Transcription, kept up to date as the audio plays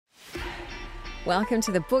Welcome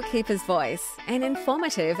to the Bookkeeper's Voice, an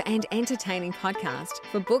informative and entertaining podcast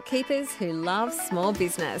for bookkeepers who love small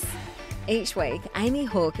business. Each week, Amy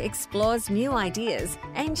Hook explores new ideas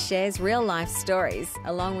and shares real-life stories,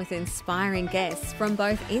 along with inspiring guests from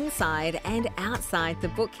both inside and outside the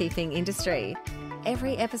bookkeeping industry.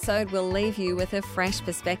 Every episode will leave you with a fresh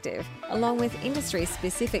perspective, along with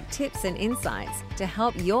industry-specific tips and insights to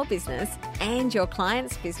help your business and your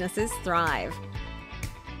clients' businesses thrive.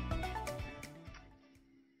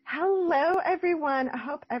 Hello, everyone. I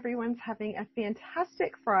hope everyone's having a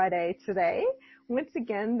fantastic Friday today. Once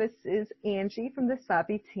again, this is Angie from the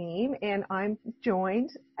Savvy team, and I'm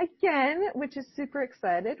joined again, which is super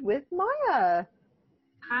excited, with Maia.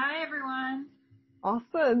 Hi, everyone.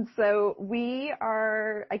 Awesome. So we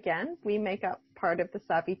make up part of the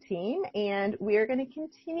Savvy team, and we are going to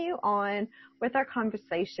continue on with our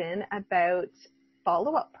conversation about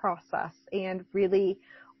follow-up process and really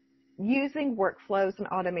using workflows and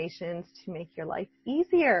automations to make your life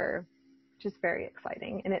easier, which is very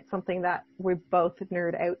exciting. And it's something that we both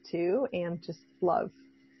nerd out to and just love,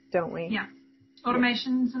 don't we? Yeah.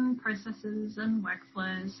 Automations and processes and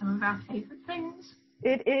workflows, some of our favorite things.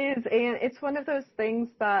 It is, and it's one of those things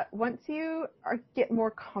that once you get more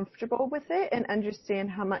comfortable with it and understand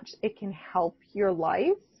how much it can help your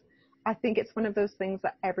life, I think it's one of those things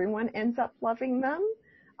that everyone ends up loving them.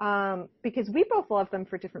 Because we both love them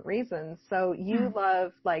for different reasons. So you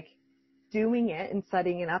love like doing it and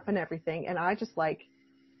setting it up and everything, and I just like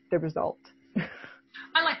the result.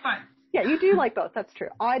 I like both. Yeah, you do like both. That's true.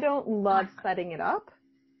 I don't love setting it up.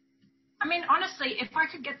 I mean, honestly, if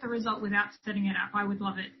I could get the result without setting it up, I would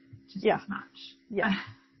love it just as much. Yeah,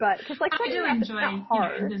 but because like I do enjoy,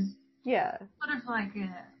 hard. Sort of like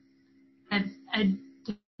a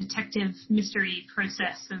detective mystery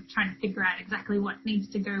process of trying to figure out exactly what needs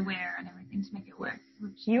to go where and everything to make it work.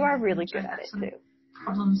 You are really good at it too.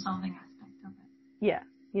 Problem-solving aspect of it. Yeah,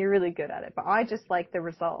 you're really good at it. But I just like the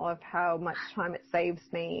result of how much time it saves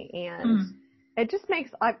me, and it just makes,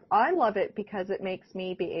 I love it because it makes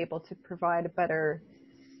me be able to provide a better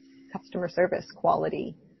customer service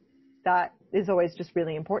quality that is always just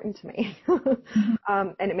really important to me.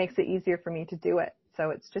 And it makes it easier for me to do it. So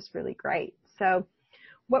it's just really great. So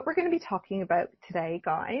what we're going to be talking about today,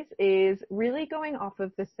 guys, is really going off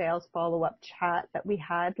of the sales follow-up chat that we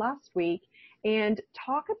had last week and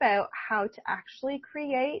talk about how to actually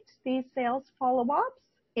create these sales follow-ups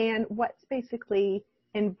and what's basically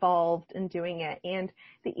involved in doing it. And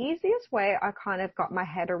the easiest way I kind of got my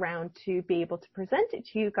head around to be able to present it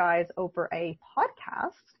to you guys over a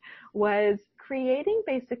podcast was creating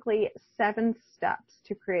basically 7 steps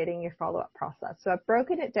to creating your follow-up process. So I've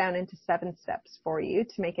broken it down into 7 steps for you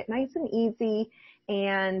to make it nice and easy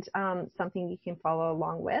and something you can follow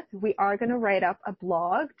along with. We are going to write up a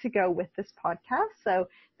blog to go with this podcast. So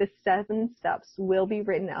the 7 steps will be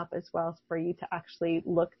written up as well for you to actually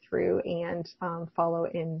look through and follow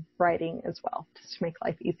in writing as well, just to make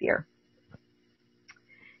life easier,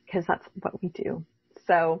 because that's what we do.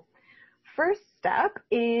 So first step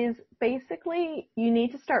is basically you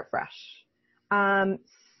need to start fresh.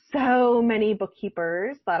 So many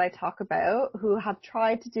bookkeepers that I talk about who have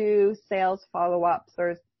tried to do sales follow-ups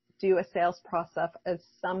or do a sales process of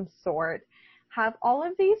some sort have all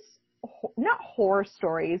of these, not horror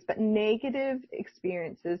stories, but negative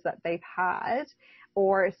experiences that they've had,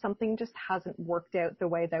 or something just hasn't worked out the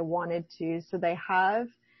way they wanted to. So they have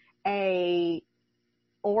a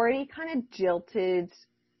already kind of jilted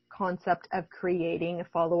concept of creating a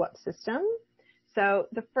follow-up system. So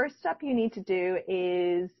the first step you need to do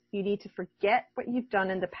is you need to forget what you've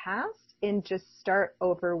done in the past and just start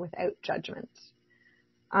over without judgment.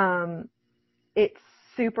 It's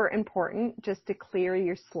super important just to clear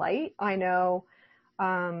your slate. I know,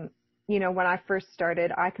 when I first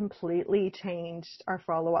started, I completely changed our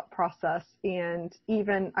follow-up process, and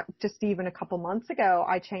even a couple months ago,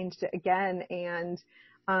 I changed it again, and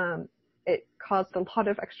it caused a lot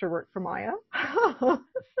of extra work for Maia.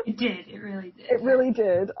 It did. It really did. It really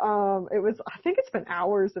did. I think it's been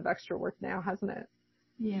hours of extra work now, hasn't it?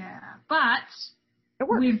 Yeah, but it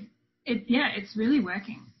works. It's really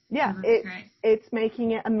working. Yeah, so it's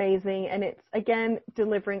making it amazing, and it's, again,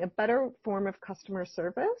 delivering a better form of customer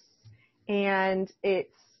service, and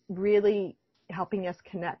it's really helping us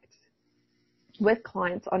connect with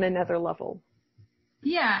clients on another level.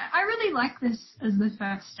 Yeah, I really like this as the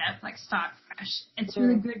first step, like start fresh. It's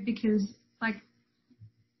really good because, like,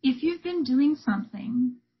 if you've been doing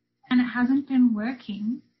something and it hasn't been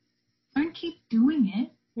working, don't keep doing it.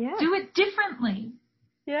 Yeah. Do it differently.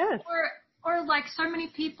 Yes. Or like so many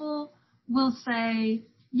people will say,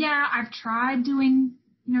 yeah, I've tried doing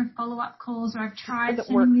follow-up calls, or I've tried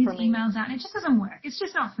Doesn't sending these work for me. emails out and it just doesn't work. It's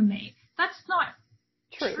just not for me. That's not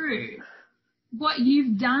true. What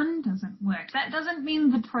you've done doesn't work. That doesn't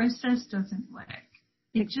mean the process doesn't work.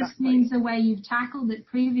 It just means the way you've tackled it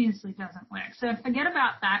previously doesn't work. So forget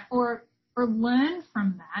about that, or learn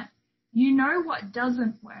from that. You know what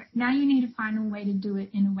doesn't work. Now you need to find a way to do it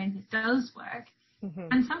in a way that does work. Mm-hmm.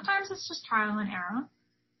 And sometimes it's just trial and error.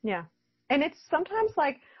 Yeah. And it's sometimes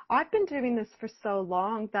like, I've been doing this for so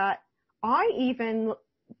long that I even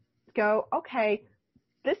go, okay,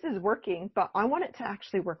 this is working, but I want it to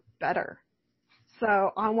actually work better.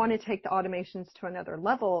 So I want to take the automations to another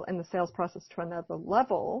level and the sales process to another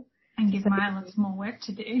level. And give Maia some more work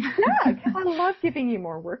to do. Yeah, because I love giving you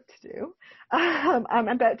more work to do. I'm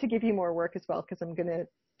about to give you more work as well, because I'm going to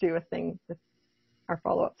do a thing with our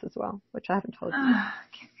follow-ups as well, which I haven't told you.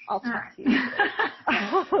 Okay. I'll talk to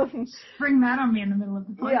you. Bring that on me in the middle of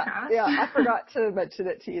the podcast. Yeah, I forgot to mention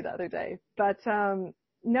it to you the other day. But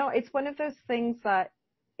no, it's one of those things that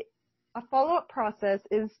a follow-up process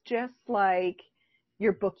is just like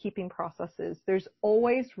your bookkeeping processes. There's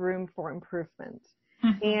always room for improvement.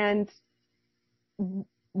 Mm-hmm. And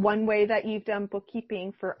one way that you've done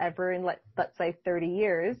bookkeeping forever, and let's say 30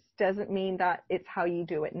 years, doesn't mean that it's how you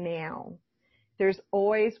do it now. There's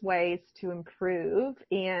always ways to improve.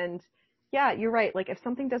 And yeah, you're right. Like, if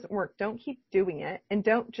something doesn't work, don't keep doing it, and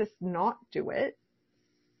don't just not do it.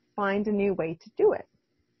 Find a new way to do it.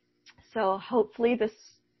 So hopefully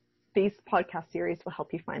these podcast series will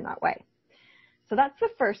help you find that way. So that's the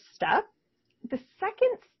first step. The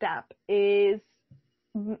second step is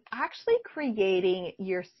actually creating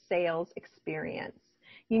your sales experience.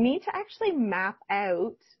 You need to actually map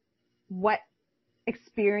out what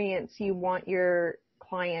experience you want your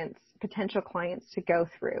clients, potential clients, to go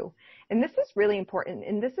through. And this is really important.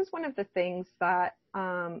 And this is one of the things that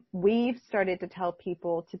we've started to tell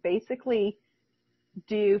people to basically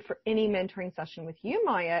do for any mentoring session with you,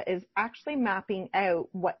 Maia, is actually mapping out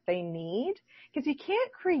what they need, because you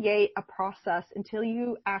can't create a process until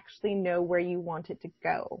you actually know where you want it to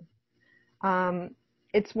go.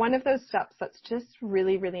 It's one of those steps that's just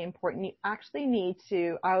really, really important. You actually need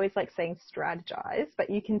to, I always like saying strategize, but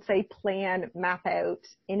you can say plan, map out,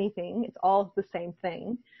 anything. It's all the same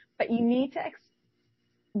thing. But you need to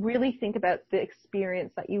really think about the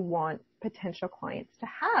experience that you want potential clients to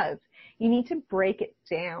have. You need to break it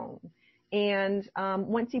down. And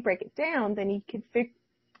once you break it down, then you can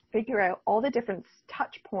figure out all the different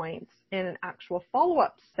touch points and actual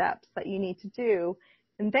follow-up steps that you need to do.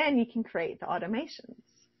 And then you can create the automations.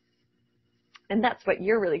 And that's what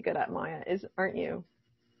you're really good at, Maia, aren't you?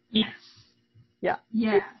 Yes. Yeah.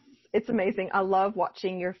 Yeah. It's amazing. I love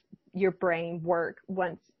watching your brain work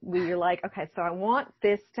once you're like, okay, so I want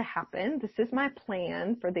this to happen. This is my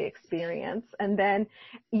plan for the experience. And then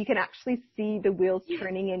you can actually see the wheels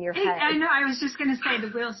turning in your head. I know. I was just going to say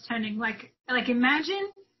the wheels turning. Like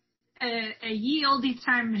imagine a ye olde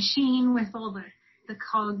time machine with all the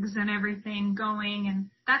cogs and everything going. And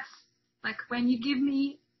that's like when you give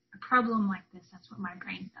me a problem like this, that's what my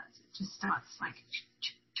brain does. It just starts like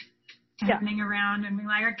turning around and we're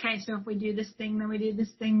like, okay, so if we do this thing, then we do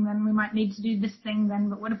this thing, then we might need to do this thing then,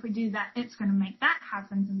 but what if we do that? It's going to make that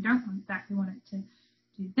happen, and we don't want that. We want it to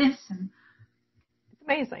do this. And it's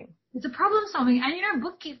amazing. It's a problem solving. And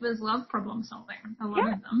bookkeepers love problem solving, a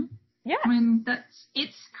lot of them. Yeah. I mean,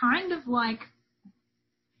 it's kind of like,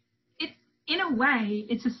 in a way,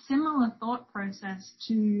 it's a similar thought process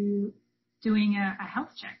to doing a health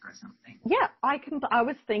check or something. Yeah, I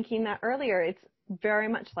was thinking that earlier. It's very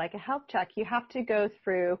much like a health check. You have to go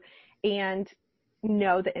through and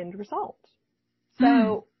know the end result.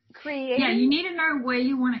 So Yeah, you need to know where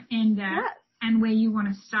you want to end at and where you want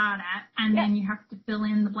to start at, and then you have to fill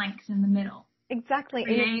in the blanks in the middle. Exactly.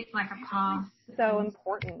 Create like a path. So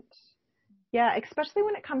important. Yeah, especially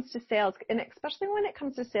when it comes to sales, and especially when it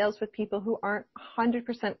comes to sales with people who aren't 100%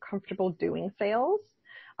 comfortable doing sales.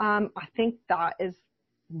 I think that is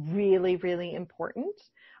really, really important,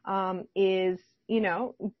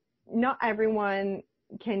 not everyone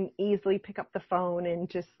can easily pick up the phone and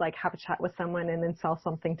just like have a chat with someone and then sell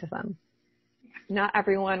something to them. Not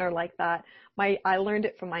everyone are like that. I learned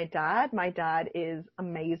it from my dad. My dad is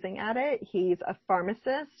amazing at it. He's a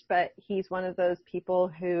pharmacist, but he's one of those people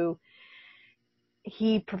who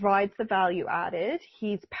he provides the value added.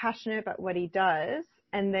 He's passionate about what he does,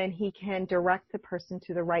 and then he can direct the person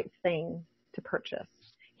to the right thing to purchase.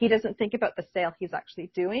 He doesn't think about the sale he's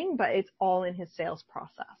actually doing, but it's all in his sales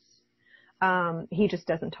process. He just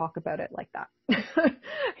doesn't talk about it like that.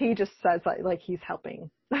 He just says like he's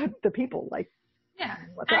helping the people, like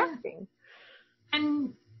what they're asking.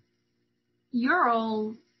 And you're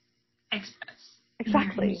all experts in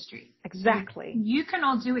your industry. Exactly. You can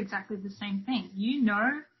all do exactly the same thing. You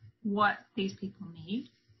know what these people need,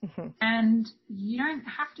 and you don't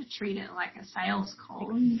have to treat it like a sales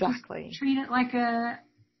call. Exactly. You just treat it like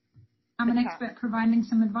I'm an expert providing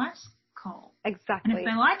some advice call. Exactly. And if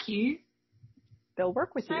they like you, they'll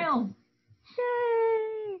work with you.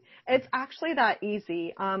 Yay! It's actually that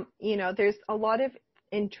easy. There's a lot of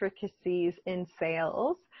intricacies in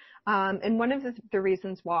sales. And one of the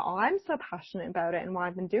reasons why I'm so passionate about it and why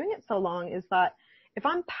I've been doing it so long is that if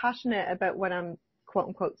I'm passionate about what I'm quote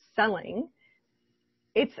unquote selling,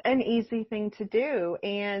 it's an easy thing to do.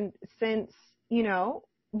 And since,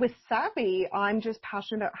 with Savvy, I'm just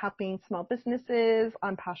passionate about helping small businesses.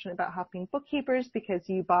 I'm passionate about helping bookkeepers because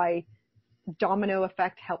you buy domino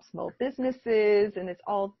effect helps small businesses, and it's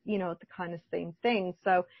all, the kind of same thing.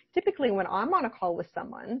 So typically when I'm on a call with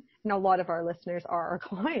someone, and a lot of our listeners are our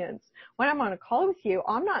clients, when I'm on a call with you,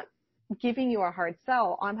 I'm not giving you a hard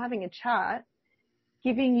sell. I'm having a chat,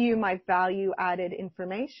 giving you my value added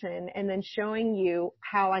information, and then showing you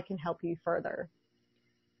how I can help you further.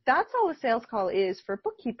 That's all a sales call is for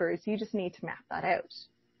bookkeepers. You just need to map that out.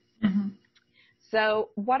 So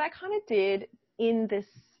what I kind of did in this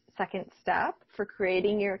second step for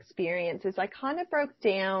creating your experience is I kind of broke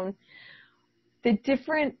down the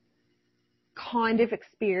different kind of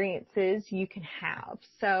experiences you can have.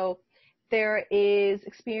 So there is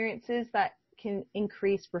experiences that can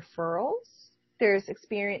increase referrals. There's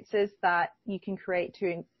experiences that you can create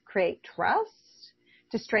to create trust,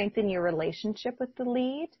 to strengthen your relationship with the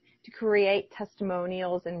lead, to create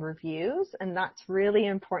testimonials and reviews. And that's really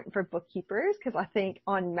important for bookkeepers because I think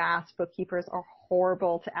en masse bookkeepers are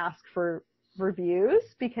horrible to ask for reviews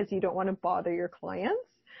because you don't want to bother your clients,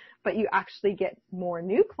 but you actually get more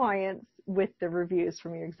new clients with the reviews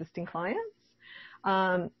from your existing clients.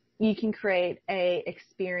 You can create a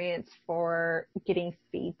experience for getting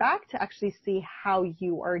feedback to actually see how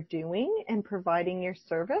you are doing and providing your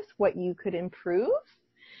service, what you could improve,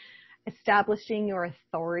 establishing your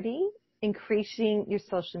authority, increasing your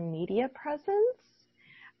social media presence,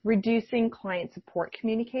 reducing client support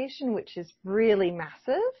communication, which is really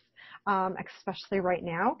massive, especially right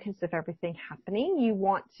now because of everything happening. You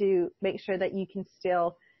want to make sure that you can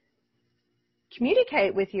still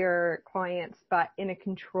communicate with your clients, but in a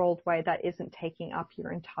controlled way that isn't taking up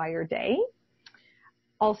your entire day.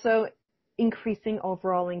 Also, increasing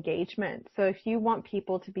overall engagement. So if you want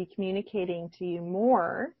people to be communicating to you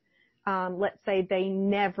more, let's say they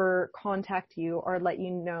never contact you or let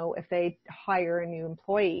you know if they hire a new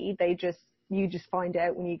employee, you just find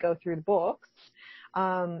out when you go through the books.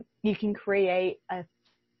 You can create a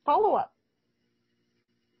follow-up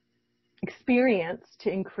experience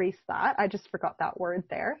to increase that. I just forgot that word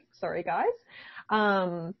there. Sorry, guys.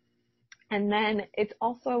 And then it's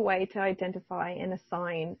also a way to identify and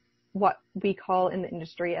assign what we call in the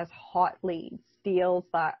industry as hot leads, deals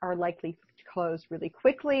that are likely to close really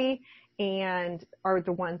quickly and are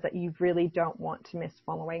the ones that you really don't want to miss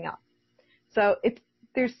following up. So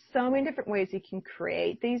there's so many different ways you can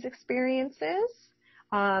create these experiences.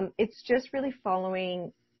 It's just really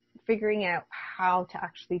figuring out how to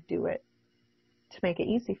actually do it to make it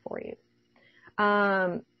easy for you.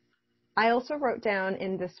 I also wrote down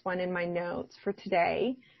in this one in my notes for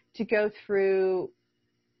today to go through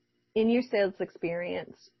in your sales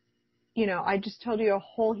experience. I just told you a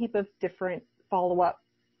whole heap of different follow-up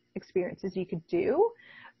experiences you could do.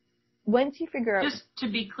 Once you figure out... Just to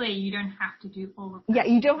be clear, you don't have to do all of them. Yeah,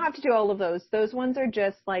 you don't have to do all of those. Those ones are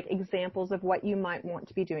just like examples of what you might want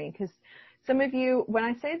to be doing because some of you, when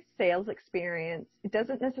I say sales experience, it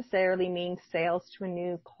doesn't necessarily mean sales to a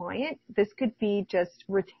new client. This could be just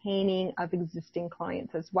retaining of existing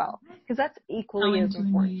clients as well, because that's equally as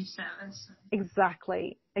important. New service.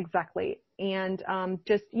 Exactly. And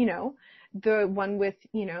just, the one with,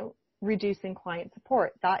 reducing client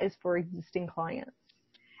support, that is for existing clients.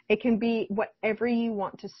 It can be whatever you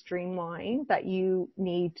want to streamline that you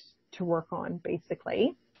need to work on,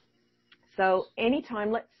 basically. So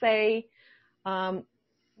anytime, let's say,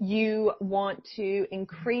 you want to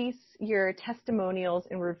increase your testimonials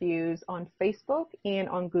and reviews on Facebook and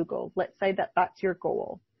on Google. Let's say that that's your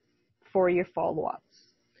goal for your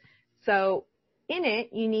follow-ups. So in it,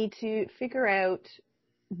 you need to figure out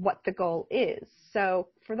what the goal is. So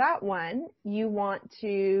for that one,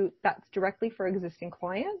 that's directly for existing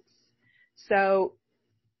clients. So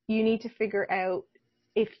you need to figure out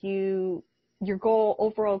if your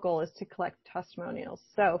overall goal is to collect testimonials.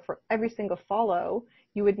 So for every single follow,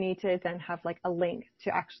 you would need to then have like a link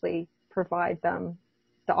to actually provide them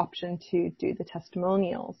the option to do the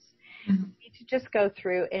testimonials. You need to just go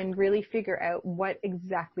through and really figure out what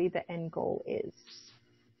exactly the end goal is.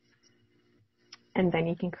 And then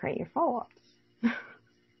you can create your follow-ups,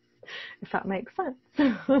 if that makes sense.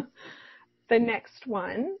 The next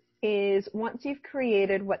one is once you've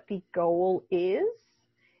created what the goal is,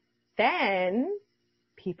 then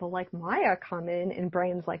people like Maia come in and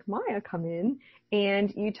brains like Maia come in,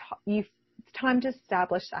 and it's time to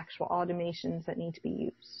establish actual automations that need to be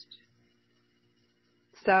used.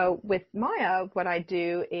 So with Maia, what I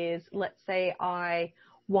do is, let's say I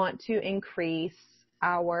want to increase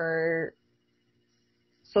our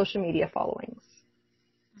social media followings.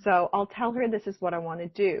 So I'll tell her this is what I want to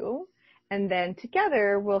do. And then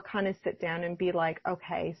together we'll kind of sit down and be like,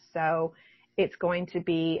 okay, so it's going to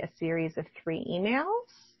be a series of 3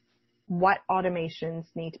 emails. What automations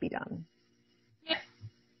need to be done?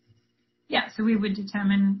 Yeah, so we would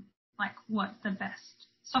determine like what the best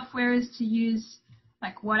software is to use,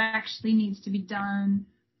 like what actually needs to be done.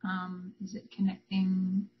 Is it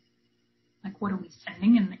connecting, like what are we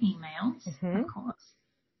sending in the emails, of course.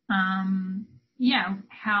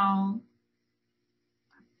 How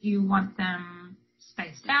you want them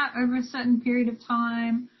spaced out over a certain period of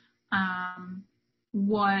time.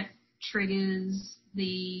 What triggers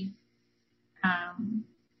the,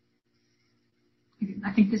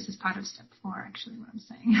 I think this is part of step 4, actually, what I'm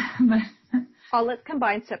saying. But let's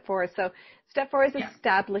combine step 4. So step 4 is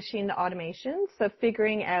establishing the automation. So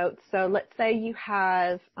figuring out, so let's say you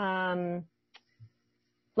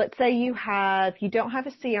don't have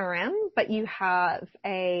a CRM, but you have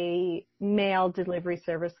a mail delivery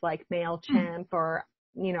service like MailChimp or,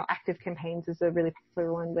 Active Campaigns is a really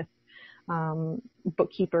popular one with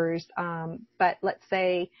bookkeepers. But let's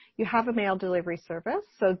say you have a mail delivery service.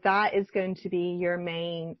 So that is going to be your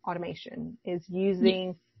main automation, is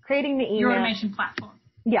creating the email. Your automation platform.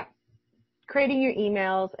 Yeah. Creating your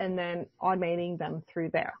emails and then automating them through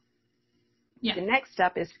there. Yeah. The next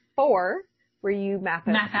step is 4, where you map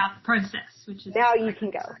out the process, which is now you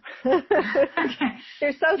can go. Okay.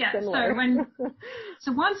 They're so similar.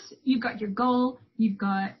 So once you've got your goal, you've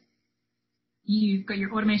got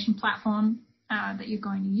your automation platform that you're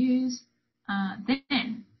going to use,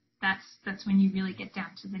 then that's when you really get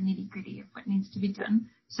down to the nitty gritty of what needs to be done.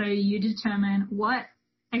 So you determine what,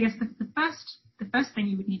 I guess the first thing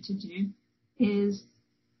you would need to do is,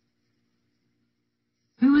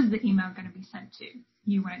 who is the email going to be sent to?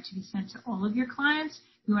 You want it to be sent to all of your clients.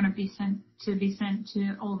 You want it to be sent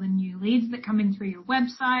to all the new leads that come in through your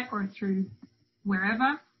website or through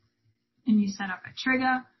wherever. And you set up a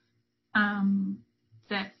trigger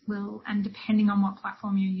that will, and depending on what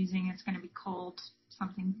platform you're using, it's going to be called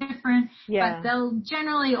something different. Yeah. But they'll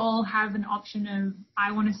generally all have an option of,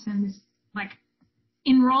 I want to send this, like,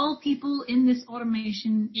 enroll people in this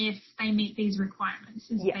automation if they meet these requirements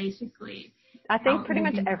is basically. I think pretty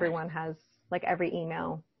much everyone has, like every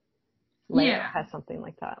email layer has something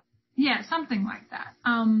like that. Yeah, something like that.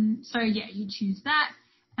 You choose that,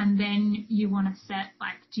 and then you want to set,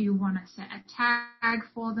 like, do you want to set a tag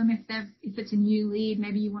for them if it's a new lead?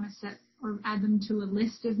 Maybe you want to set or add them to a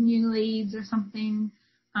list of new leads or something.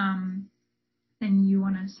 Then you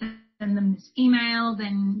want to send them this email.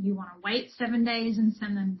 Then you want to wait 7 days and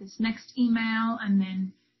send them this next email, and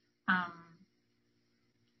then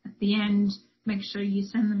at the end, make sure you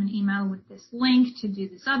send them an email with this link to do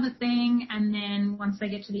this other thing. And then once they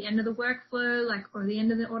get to the end of the workflow, or the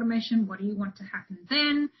end of the automation, what do you want to happen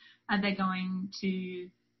then? Are they going to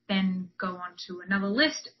then go on to another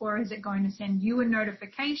list, or is it going to send you a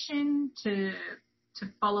notification to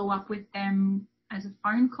follow up with them as a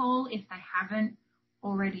phone call if they haven't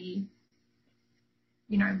already,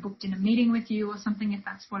 booked in a meeting with you or something, if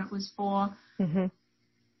that's what it was for? Mm-hmm.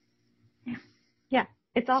 Yeah.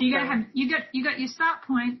 It's awesome. So you got your start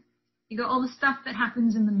point, you got all the stuff that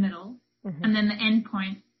happens in the middle, and then the end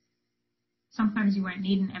point. Sometimes you won't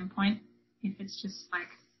need an end point if it's just like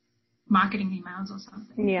marketing emails or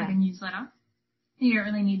something, like a newsletter. You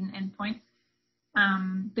don't really need an end point.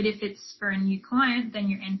 But if it's for a new client, then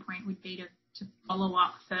your end point would be to follow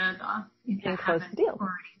up further if you close the deal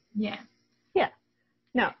already. Yeah. Yeah.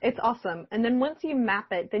 No, it's awesome. And then once you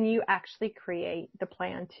map it, then you actually create the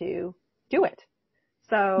plan to do it.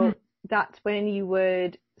 So that's when you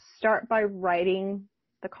would start by writing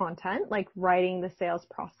the content, like writing the sales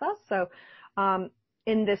process. So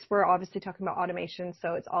in this, we're obviously talking about automation,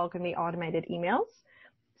 so it's all going to be automated emails.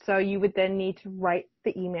 So you would then need to write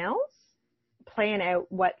the emails, plan out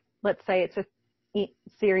let's say it's a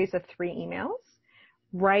series of 3 emails,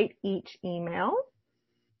 write each email,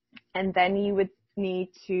 and then you would need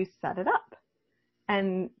to set it up.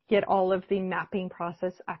 and get all of the mapping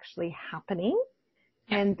process actually happening,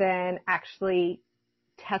 and then actually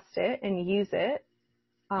test it and use it.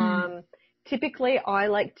 Typically, I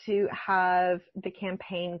like to have the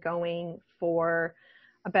campaign going for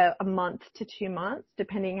about a month to 2 months,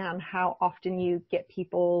 depending on how often you get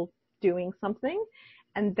people doing something.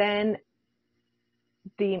 And then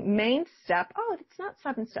the main step, it's not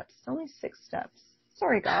 7 steps, it's only 6 steps.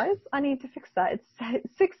 Sorry, guys, I need to fix that.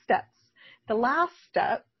 It's 6 steps. The last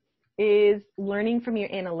step is learning from your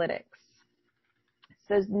analytics. It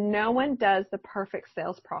says no one does the perfect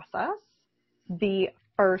sales process the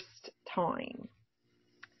first time.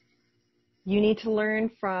 You need to learn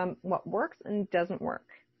from what works and doesn't work.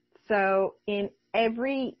 So in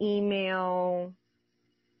every email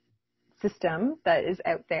system that is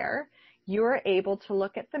out there, you're able to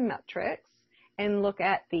look at the metrics and look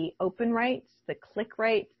at the open rates, the click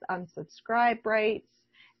rates, unsubscribe rates,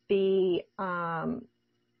 the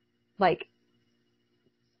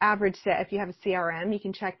average sale. If you have a CRM, you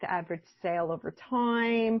can check the average sale over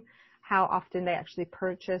time, how often they actually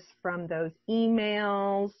purchase from those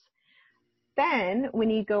emails. Then when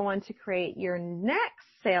you go on to create your next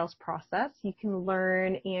sales process, you can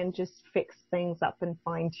learn and just fix things up and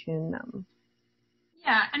fine tune them.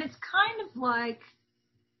 Yeah, and it's kind of like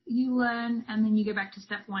you learn and then you go back to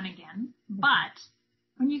step 1 again. But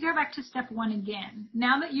when you go back to step 1 again,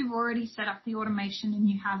 now that you've already set up the automation and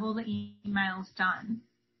you have all the emails done,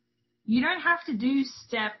 you don't have to do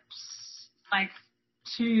steps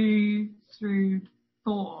 2 through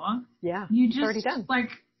 4. Yeah, you it's already just done.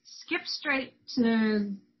 Skip straight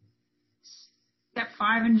to step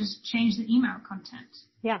 5 and just change the email content.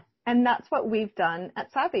 Yeah, and that's what we've done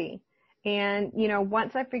at Savvy. And,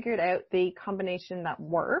 once I figured out the combination that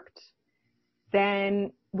worked,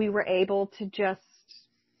 then we were able to just,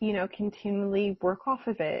 continually work off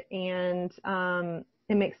of it. And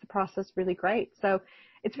it makes the process really great. So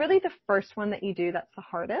it's really the first one that you do that's the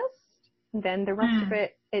hardest. And then the rest of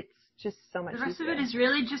it, it's just so much easier. The rest of it is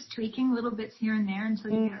really just tweaking little bits here and there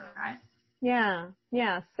until you get it right.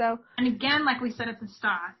 Yeah. So. And again, like we said at the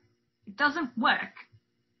start, it doesn't work.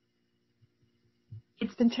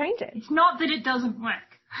 Then change it. It's not that it doesn't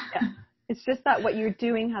work. Yeah. It's just that what you're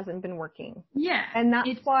doing hasn't been working. Yeah. And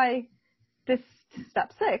that's why this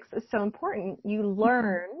step 6 is so important. You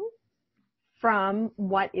learn from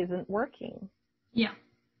what isn't working. Yeah.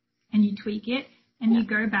 And you tweak it and you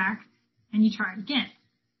go back and you try it again.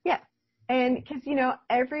 Yeah. And because,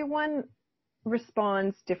 everyone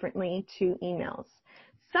responds differently to emails.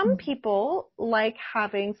 Some people like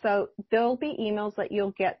so there'll be emails that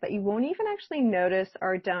you'll get that you won't even actually notice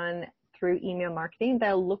are done through email marketing.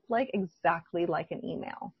 They'll look exactly like an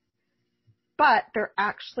email, but they're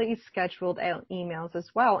actually scheduled out emails as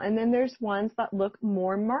well. And then there's ones that look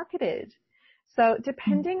more marketed. So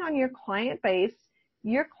depending on your client base,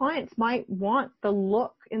 your clients might want the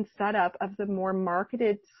look and setup of the more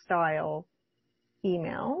marketed style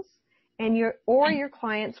emails, and your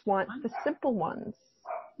clients want the simple ones.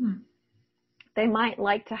 They might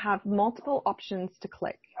like to have multiple options to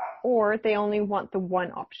click, or they only want the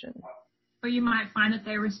one option. Or you might find that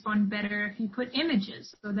they respond better if you put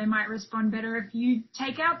images, or they might respond better if you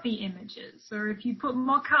take out the images, or if you put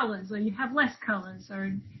more colors, or you have less colors,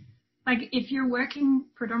 or if you're working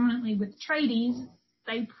predominantly with tradies,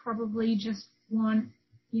 they probably just want,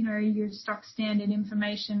 your stock standard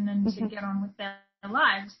information and to get on with their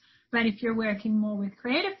lives. But if you're working more with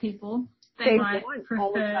creative people, they might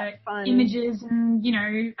prefer images and,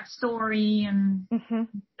 a story and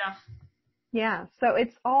stuff. Yeah, so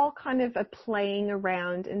it's all kind of a playing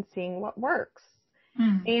around and seeing what works.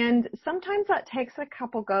 And sometimes that takes a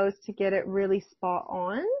couple goes to get it really spot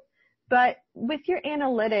on. But with your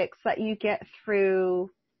analytics that you get through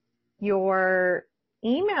your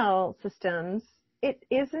email systems, it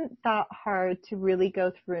isn't that hard to really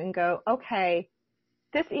go through and go, okay,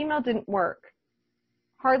 this email didn't work.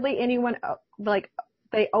 Hardly anyone,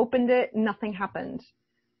 they opened it, nothing happened.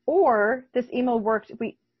 Or this email worked,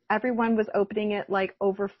 everyone was opening it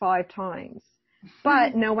over 5 times,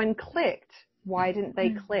 but no one clicked. Why didn't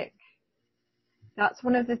they click? That's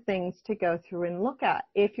one of the things to go through and look at.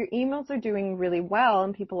 If your emails are doing really well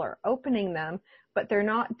and people are opening them, but they're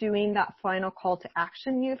not doing that final call to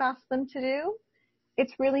action you've asked them to do,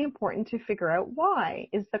 it's really important to figure out why.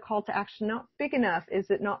 Is the call to action not big enough? Is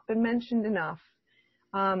it not been mentioned enough?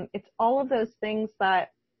 It's all of those things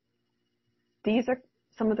that these are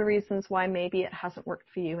some of the reasons why maybe it hasn't worked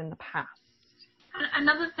for you in the past.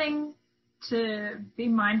 Another thing to be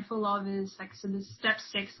mindful of is the step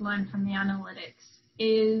 6, learn from the analytics,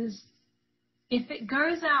 is if it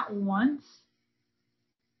goes out once,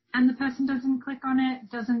 and the person doesn't click on it,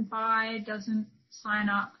 doesn't buy, doesn't sign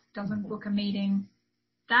up, doesn't book a meeting,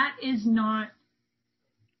 that is not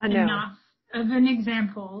enough of an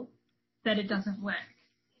example that it doesn't work.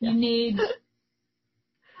 Yeah. You need,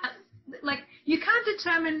 you can't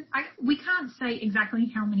determine, we can't say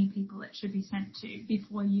exactly how many people it should be sent to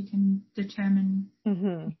before you can determine,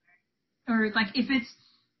 or if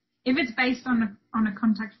it's based on a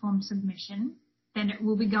contact form submission, then it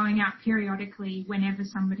will be going out periodically whenever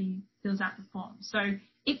somebody fills out the form. So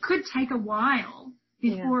it could take a while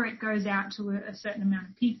before it goes out to a certain amount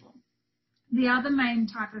of people. The other main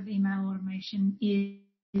type of email automation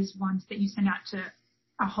is ones that you send out to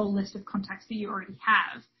a whole list of contacts that you already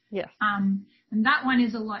have. Yes. And that one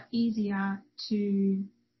is a lot easier to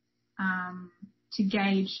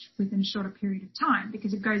gauge within a shorter period of time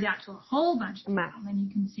because it goes out to a whole bunch of people and then you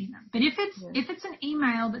can see them. But if it's an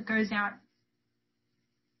email that goes out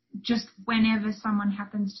just whenever someone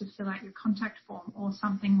happens to fill out your contact form or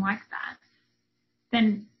something like that,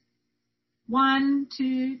 then 1,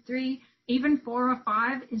 2, 3, even 4 or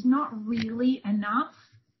 5 is not really enough.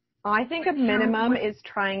 I think a minimum is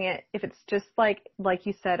trying it. If it's just like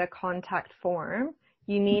you said, a contact form,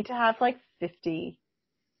 you need to have 50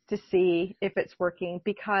 to see if it's working,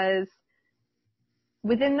 because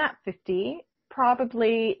within that 50,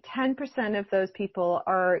 probably 10% of those people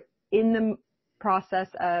are in the process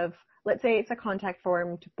of, let's say it's a contact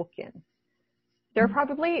form to book in. They're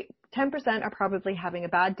probably, 10% are probably having a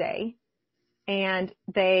bad day and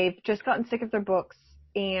they've just gotten sick of their books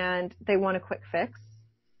and they want a quick fix.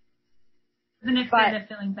 The next day they're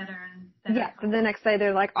feeling better. The next day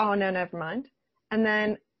they're like, oh no, never mind. And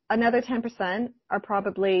then another 10% are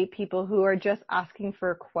probably people who are just asking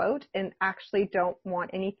for a quote and actually don't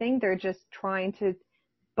want anything. They're just trying to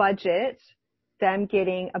budget them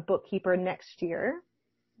getting a bookkeeper next year.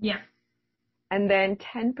 Yeah. And then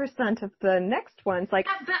 10% of the next ones, but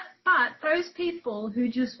those people who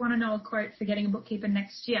just want to know a quote for getting a bookkeeper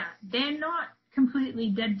next year, they're not completely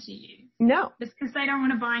dead to you. No. Just because they don't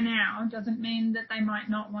want to buy now doesn't mean that they might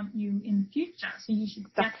not want you in the future. So you should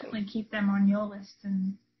definitely keep them on your list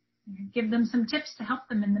and give them some tips to help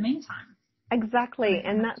them in the meantime. Exactly.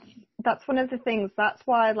 And that's one of the things. That's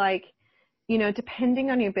why,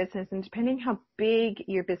 depending on your business and depending how big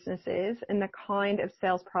your business is and the kind of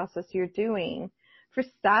sales process you're doing, for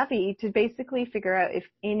Savvy to basically figure out if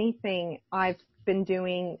anything I've been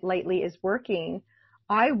doing lately is working,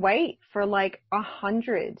 I wait for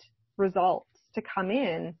 100 results to come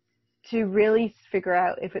in to really figure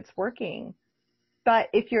out if it's working. But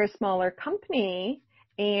if you're a smaller company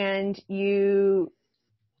and you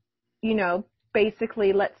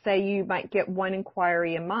basically, let's say you might get 1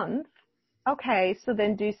 inquiry a month, okay, so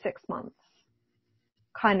then do 6 months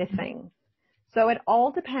kind of thing. So it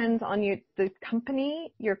all depends on the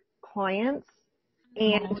company, your clients,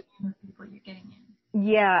 and the people you're getting in.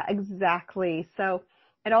 Yeah, exactly. So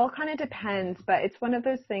it all kind of depends, but it's one of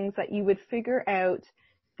those things that you would figure out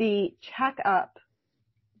the checkup,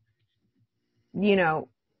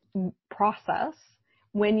 process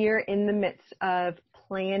when you're in the midst of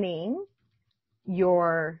planning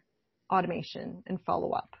your automation and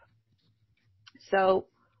follow-up. So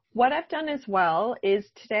what I've done as well is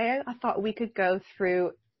today I thought we could go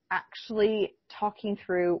through actually talking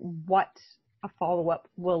through what a follow-up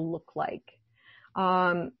will look like.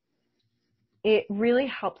 It really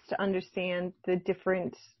helps to understand the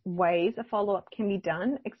different ways a follow-up can be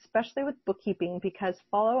done, especially with bookkeeping, because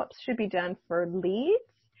follow-ups should be done for leads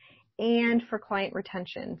and for client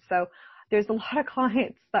retention. So there's a lot of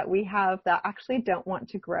clients that we have that actually don't want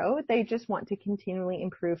to grow. They just want to continually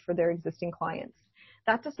improve for their existing clients.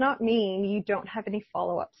 That does not mean you don't have any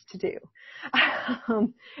follow-ups to do.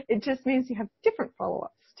 It just means you have different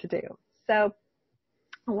follow-ups to do. So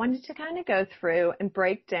I wanted to kind of go through and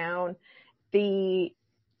break down the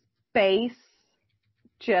base,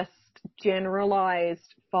 just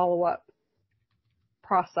generalized follow-up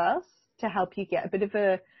process to help you get a bit of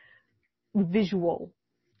a visual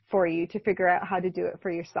for you to figure out how to do it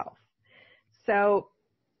for yourself. So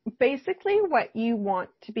basically what you want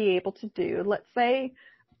to be able to do, let's say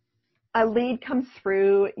a lead comes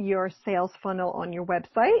through your sales funnel on your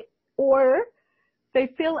website, or they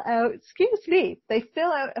fill out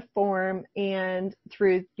a form and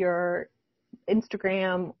through your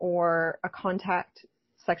Instagram or a contact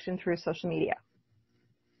section through social media.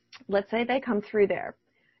 Let's say they come through there.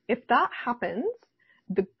 If that happens,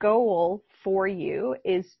 the goal for you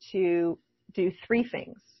is to do 3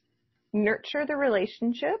 things. Nurture the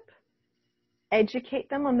relationship, educate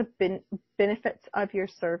them on the benefits of your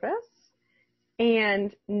service,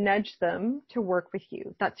 and nudge them to work with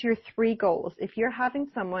you. That's your 3 goals. If you're having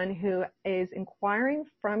someone who is inquiring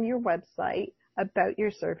from your website about your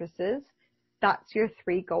services, that's your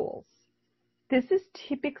 3 goals. This is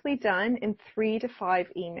typically done in 3 to 5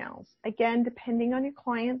 emails. Again, depending on your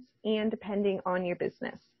clients and depending on your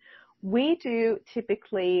business. We do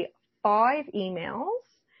typically 5 emails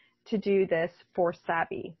to do this for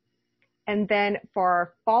Savvy. And then for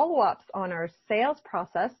our follow-ups on our sales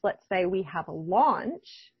process, let's say we have a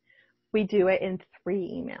launch, we do it in 3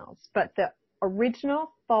 emails. But the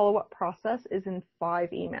original follow-up process is in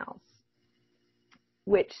 5 emails,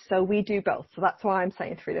 so we do both. So that's why I'm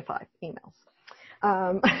saying 3 to 5 emails.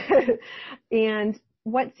 And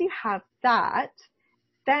once you have that,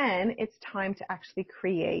 then it's time to actually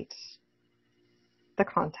create the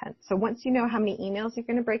content. So once you know how many emails you're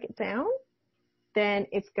going to break it down, then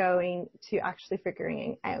it's going to actually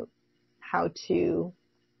figuring out how to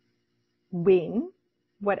win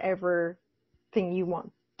whatever thing you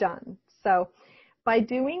want done. So by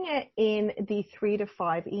doing it in the 3 to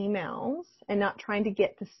 5 emails and not trying to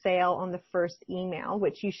get the sale on the first email,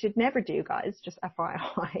 which you should never do, guys, just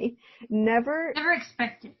FYI, never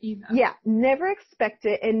expect it either. Yeah, never expect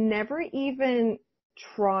it, and never even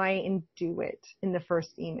try and do it in the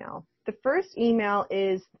first email. The first email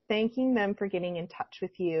is thanking them for getting in touch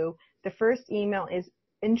with you. The first email is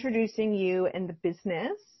introducing you and the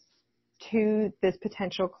business to this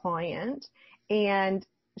potential client and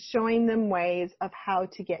showing them ways of how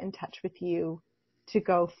to get in touch with you to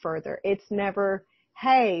go further. It's never,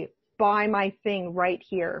 hey, buy my thing right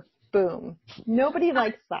here. Boom. Nobody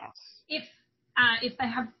likes that. If they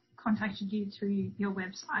have contacted you through your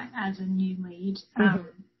website as a new lead, the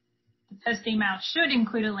first email should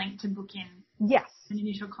include a link to book in an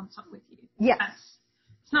initial consult with you. Yes.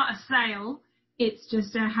 It's not a sale. It's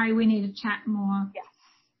just a, hey, we need to chat more. Yes.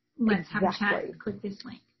 Let's have a chat. Click this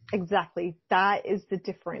link. Exactly. That is the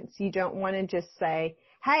difference. You don't want to just say,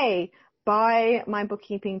 hey, buy my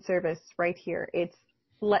bookkeeping service right here. It's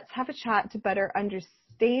let's have a chat to better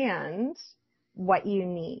understand what you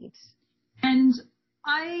need. And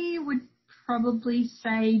I would probably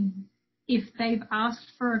say if they've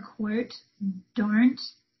asked for a quote, don't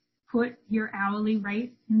put your hourly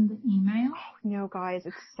rate in the email. Oh, no, guys,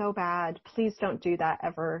 it's so bad. Please don't do that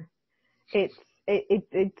ever. It's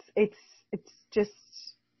just,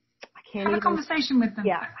 I can't have a conversation with them.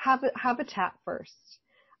 Yeah, have a chat first.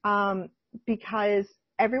 Because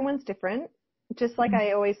everyone's different. Just like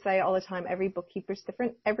I always say all the time, every bookkeeper's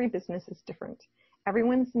different. Every business is different.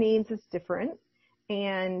 Everyone's needs is different.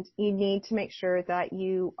 And you need to make sure that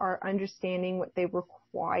you are understanding what they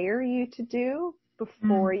require you to do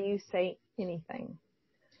before you say anything.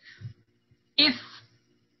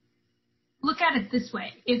 Look at it this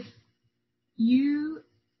way. If you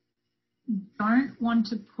don't want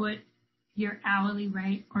to put your hourly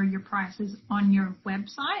rate or your prices on your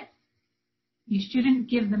website, you shouldn't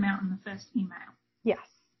give them out in the first email. Yes.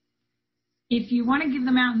 If you want to give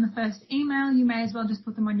them out in the first email, you may as well just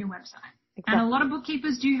put them on your website. Exactly. And a lot of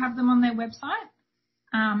bookkeepers do have them on their website,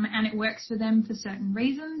 and it works for them for certain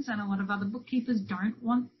reasons, and a lot of other bookkeepers don't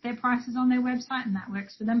want their prices on their website, and that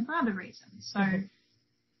works for them for other reasons. So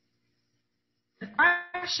the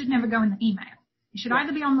price should never go in the email. It should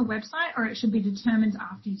either be on the website or it should be determined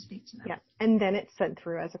after you speak to them. Yeah, and then it's sent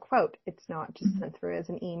through as a quote. It's not just sent through as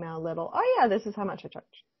an email little, oh yeah, this is how much I charge.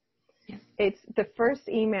 Yeah. It's the first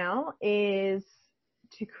email is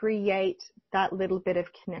to create that little bit of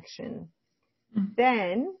connection.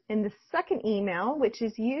 Then in the second email, which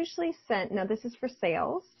is usually sent, now this is for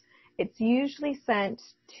sales, it's usually sent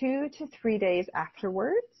 2 to 3 days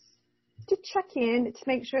afterwards to check in to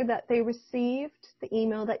make sure that they received the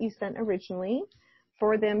email that you sent originally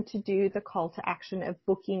for them to do the call to action of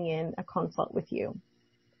booking in a consult with you.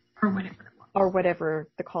 Or whatever it was. Or whatever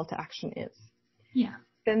the call to action is. Yeah.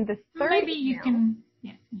 Then the third maybe you email, can,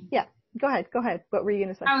 Yeah. Go ahead. What were you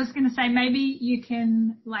going to say? I was going to say maybe you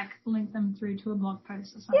can link them through to a blog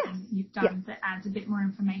post or something that you've done that adds a bit more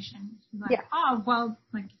information. Oh, well,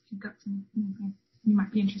 if you've got some, you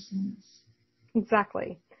might be interested in this.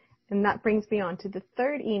 Exactly. And that brings me on to the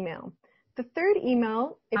third email. The third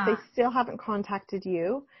email, if they still haven't contacted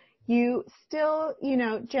you, you still,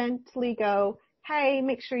 gently go, hey,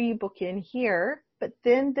 make sure you book in here. But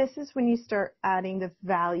then this is when you start adding the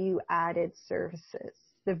value-added services.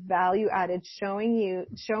 The value added, showing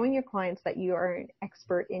your clients that you are an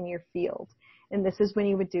expert in your field. And this is when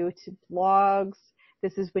you would do it to blogs.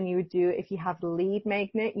 This is when you would do, if you have the lead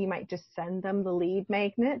magnet, you might just send them the lead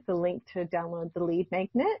magnet, the link to download the lead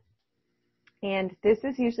magnet. And this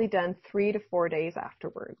is usually done 3 to 4 days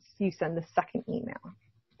afterwards. You send the second email.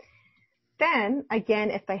 Then, again,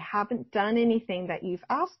 if they haven't done anything that you've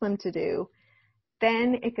asked them to do,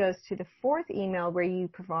 then it goes to the fourth email where you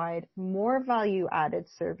provide more value-added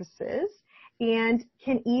services and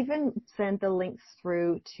can even send the links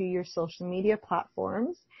through to your social media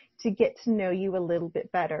platforms to get to know you a little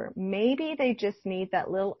bit better. Maybe they just need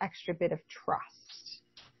that little extra bit of trust.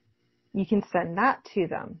 You can send that to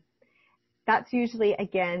them. That's usually,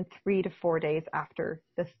 again, 3 to 4 days after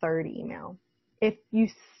the third email. If you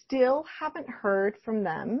still haven't heard from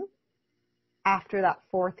them after that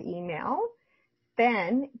fourth email,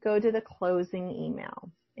 then go to the closing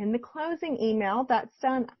email. In the closing email, that's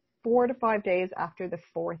done 4 to 5 days after the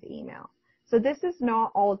fourth email. So this is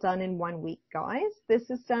not all done in 1 week, guys. This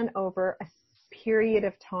is done over a period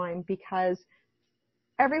of time because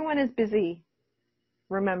everyone is busy.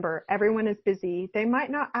 Remember, everyone is busy. They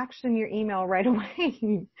might not action your email right away.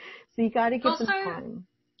 So you got to give them time.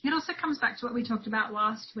 It also comes back to what we talked about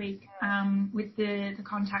last week with the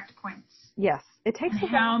contact points. Yes, it takes and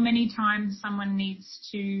how many times someone needs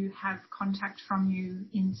to have contact from you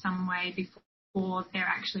in some way before they're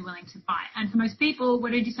actually willing to buy. And for most people,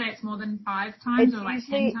 what did you say? It's more than 5 times or like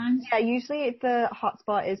 10 times? Yeah, usually the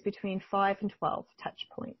hotspot is between 5 and 12 touch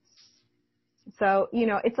points. So,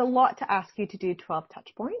 it's a lot to ask you to do 12 touch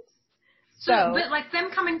points. So, but like them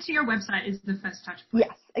coming to your website is the first touch point.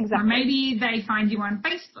 Yes, exactly. Or maybe they find you on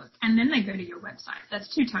Facebook and then they go to your website.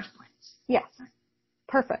 That's 2 touch points. Yes.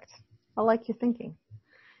 Perfect. I like your thinking.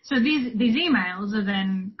 So these emails are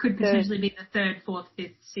then could potentially be the 3rd, 4th,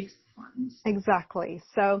 5th, 6th ones. Exactly.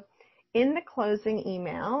 So in the closing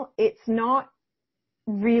email, it's not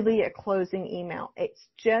really a closing email. It's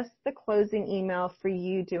just the closing email for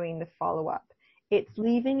you doing the follow-up. It's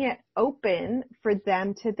leaving it open for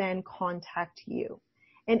them to then contact you.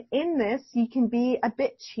 And in this, you can be a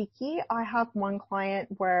bit cheeky. I have one client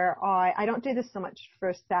where I don't do this so much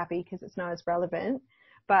for Savvy because it's not as relevant,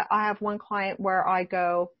 but I have one client where I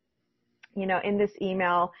go, in this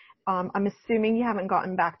email, I'm assuming you haven't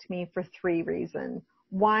gotten back to me for 3 reasons.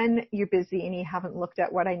 1, you're busy and you haven't looked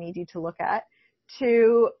at what I need you to look at.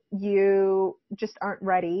 2, you just aren't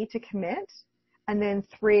ready to commit. And then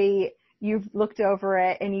 3, you've looked over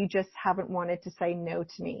it and you just haven't wanted to say no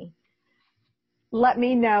to me. Let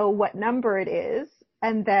me know what number it is,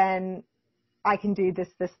 and then I can do this,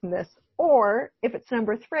 this, and this. Or if it's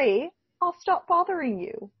number 3, I'll stop bothering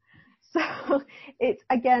you. So it's,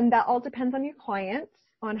 again, that all depends on your clients,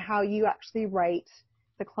 on how you actually write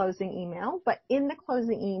the closing email. But in the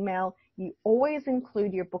closing email, you always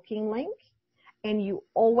include your booking link, and you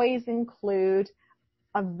always include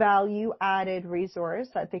a value-added resource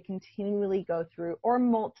that they continually go through, or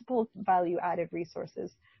multiple value-added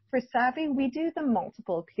resources. For Savvy, we do the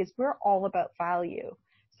multiple because we're all about value.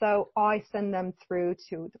 So I send them through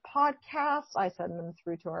to the podcast, I send them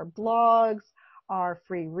through to our blogs, our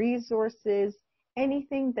free resources,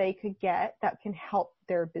 anything they could get that can help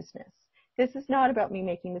their business. This is not about me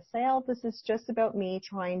making the sale. This is just about me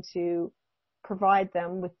trying to provide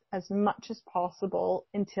them with as much as possible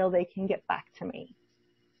until they can get back to me.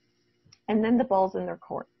 And then the ball's in their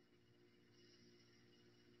court.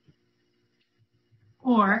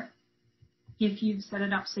 Or if you've set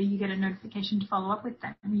it up so you get a notification to follow up with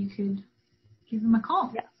them, you could give them a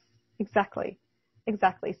call. Yes, exactly.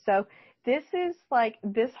 Exactly. So this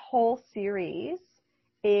whole series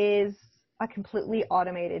is a completely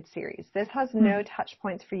automated series. This has no touch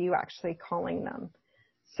points for you actually calling them.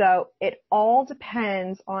 So it all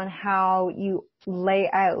depends on how you lay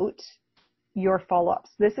out your follow-ups.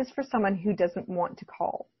 This is for someone who doesn't want to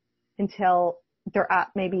call until they're at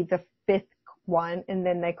maybe the 5th one, and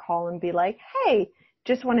then they call and be like, hey,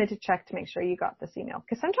 just wanted to check to make sure you got this email.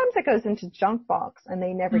 Because sometimes it goes into junk box and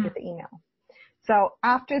they never get the email. So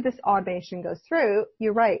after this automation goes through,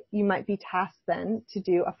 you're right, you might be tasked then to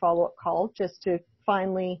do a follow-up call just to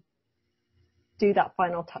finally do that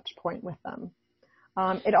final touch point with them.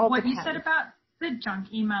 It all what depends. You said about the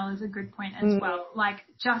junk email is a good point as well. Like,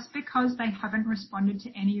 just because they haven't responded to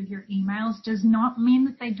any of your emails does not mean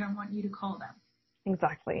that they don't want you to call them.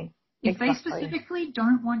 Exactly. If they specifically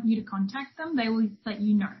don't want you to contact them, they will let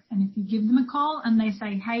you know. And if you give them a call and they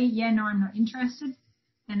say, hey, yeah, no, I'm not interested,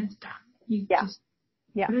 then it's done. You just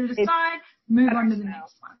put it aside, move on to the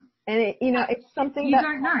next one. And it's something you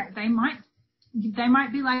don't know. They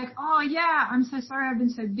might be like, oh yeah, I'm so sorry, I've been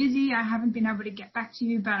so busy, I haven't been able to get back to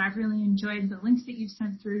you, but I've really enjoyed the links that you've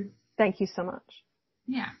sent through. Thank you so much.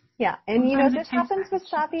 Yeah. Yeah, and this happens with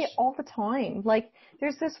Savvy all the time. Like,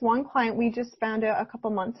 there's this one client we just found out a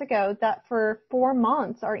couple months ago that for 4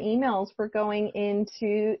 months our emails were going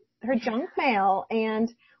into her junk mail,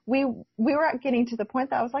 and we were getting to the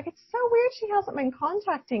point that I was like, it's so weird she hasn't been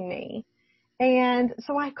contacting me. And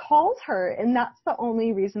so I called her, and that's the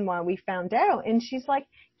only reason why we found out. And she's like,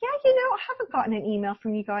 yeah, I haven't gotten an email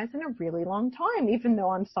from you guys in a really long time, even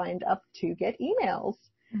though I'm signed up to get emails.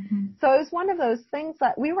 Mm-hmm. So it was one of those things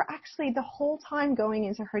that we were actually the whole time going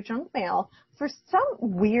into her junk mail for some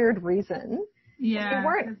weird reason. Yeah. We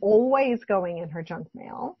weren't always going in her junk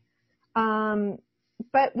mail.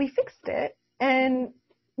 But we fixed it, and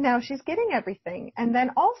now she's getting everything. And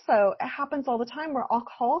then also, it happens all the time where I'll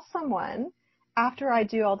call someone after I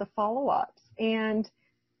do all the follow-ups, and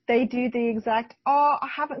they do the exact, I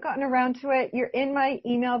haven't gotten around to it. You're in my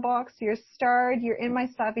email box. You're starred. You're in my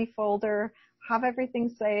Savvy folder. Have everything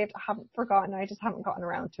saved. I haven't forgotten. I just haven't gotten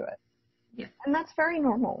around to it. Yeah. And that's very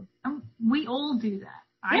normal. We all do that.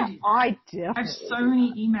 I definitely. I have so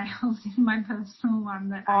many emails in my personal one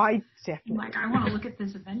that I definitely. like, I want to look at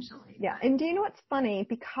this eventually. Yeah. And do you know what's funny?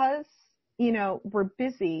 Because, we're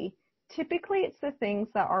busy, typically it's the things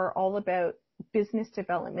that are all about business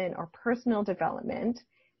development or personal development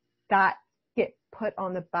that get put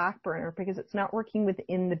on the back burner because it's not working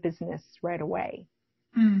within the business right away.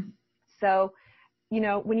 Mm. So,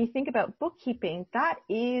 when you think about bookkeeping, that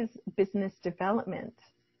is business development.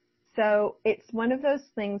 So it's one of those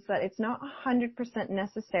things that it's not 100%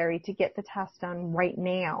 necessary to get the task done right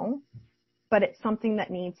now, but it's something that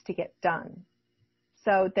needs to get done.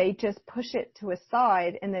 So they just push it to a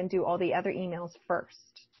side and then do all the other emails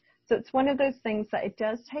first. So it's one of those things that it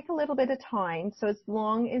does take a little bit of time. So as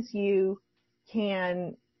long as you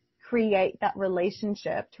can create that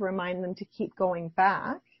relationship to remind them to keep going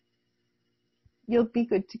back, you'll be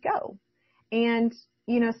good to go. And,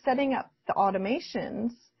 setting up the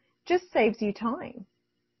automations just saves you time.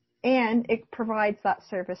 And it provides that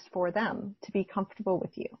service for them to be comfortable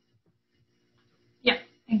with you. Yeah,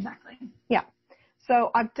 exactly. Yeah.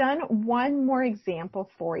 So I've done one more example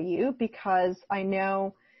for you because I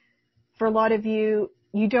know for a lot of you,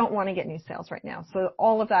 you don't want to get new sales right now. So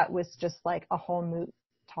all of that was just like a whole moot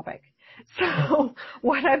topic. So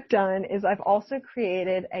what I've done is I've also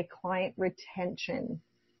created a client retention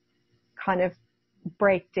kind of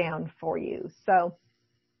breakdown for you. So,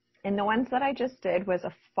 and the ones that I just did was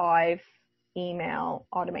a 5 email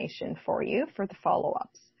automation for you for the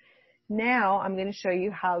follow-ups. Now I'm going to show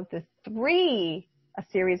you how a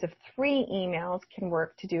series of 3 emails can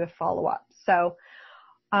work to do a follow-up. So,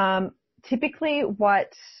 typically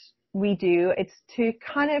what we do, it's to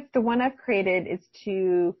the one I've created is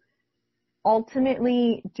to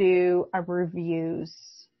ultimately do a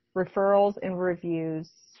referrals and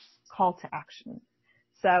reviews call to action.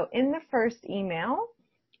 So in the first email,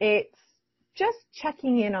 it's just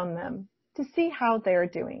checking in on them to see how they're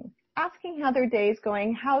doing, asking how their day's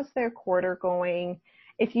going, how's their quarter going,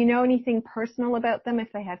 if you know anything personal about them,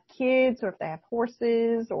 if they have kids or if they have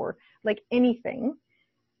horses or like anything,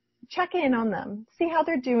 check in on them, see how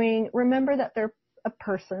they're doing, remember that they're a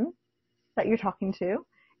person that you're talking to,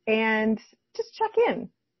 and just check in.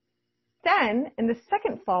 Then in the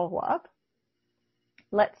second follow-up,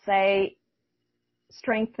 let's say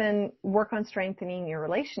work on strengthening your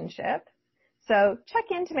relationship. So check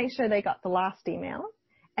in to make sure they got the last email,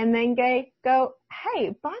 and then go,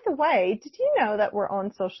 hey, by the way, did you know that we're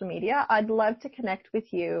on social media? I'd love to connect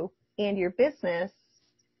with you and your business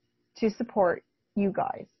to support you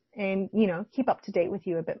guys and, keep up to date with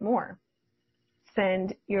you a bit more.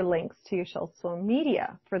 Send your links to your social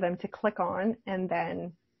media for them to click on and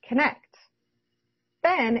then connect.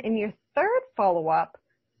 Then in your third follow-up,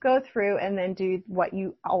 go through and then do what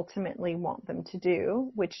you ultimately want them to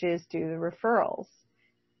do, which is do the referrals.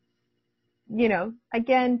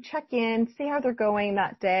 Again, check in, see how they're going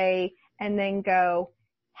that day, and then go,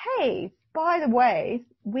 hey, by the way,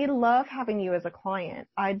 we love having you as a client.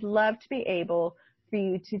 I'd love to be able for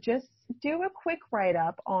you to just do a quick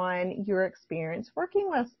write-up on your experience working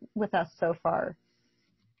with us so far.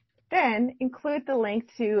 Then include the link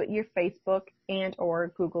to your Facebook and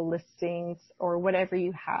or Google listings or whatever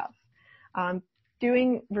you have.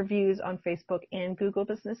 Doing reviews on Facebook and Google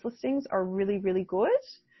business listings are really, really good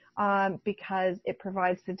because it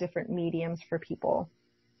provides the different mediums for people.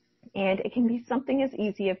 And it can be something as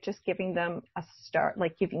easy as just giving them a star,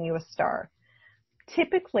 like giving you a star.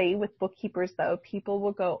 Typically with bookkeepers though, people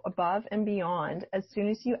will go above and beyond as soon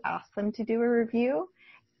as you ask them to do a review.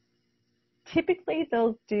 Typically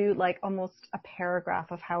they'll do like almost a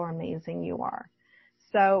paragraph of how amazing you are.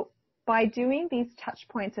 So by doing these touch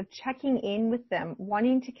points of checking in with them,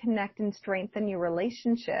 wanting to connect and strengthen your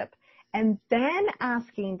relationship, and then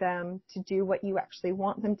asking them to do what you actually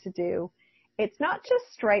want them to do, it's not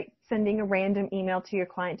just straight sending a random email to your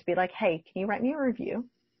client to be like, hey, can you write me a review?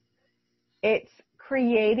 It's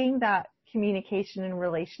creating that communication and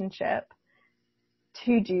relationship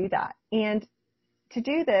to do that. And to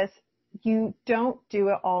do this, you don't do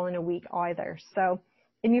it all in a week either. So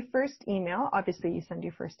in your first email, obviously you send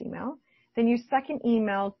your first email. Then your second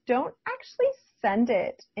email, don't actually send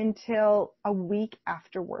it until a week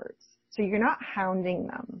afterwards. So you're not hounding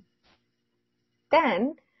them.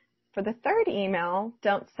 Then for the third email,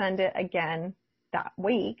 don't send it again that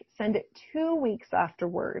week. Send it 2 weeks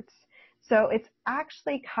afterwards. So it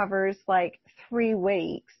actually covers like 3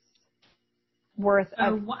 weeks worth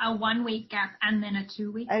of a 1 week gap and then a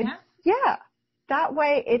 2 week gap? Yeah. That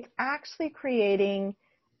way it's actually creating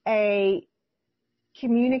a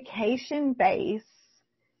communication base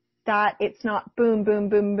that it's not boom, boom,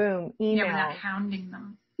 boom, boom, email. Yeah, we're not hounding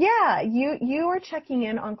them. Yeah, you are checking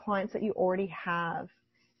in on clients that you already have.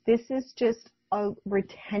 This is just a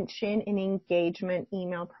retention and engagement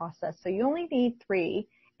email process. So you only need 3,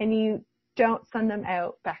 and you don't send them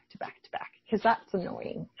out back to back to back, because that's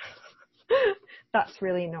annoying. That's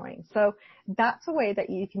really annoying. So that's a way that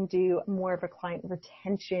you can do more of a client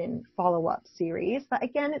retention follow-up series. But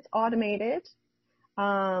again, it's automated.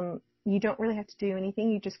 You don't really have to do anything.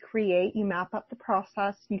 You just create, you map up the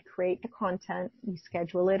process, you create the content, you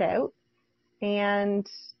schedule it out, and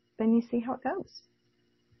then you see how it goes.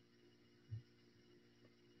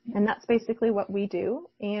 And that's basically what we do.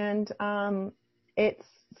 And it's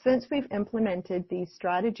since we've implemented these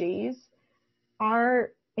strategies,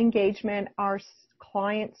 our engagement, our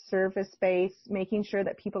client service base, making sure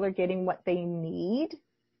that people are getting what they need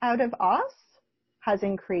out of us has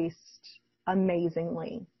increased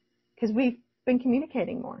amazingly because we've been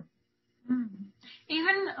communicating more.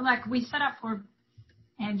 Even like we set up for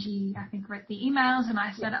Angie, I think, wrote the emails, and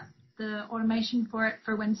I set up the automation for it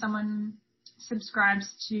for when someone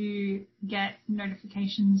subscribes to get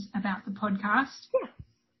notifications about the podcast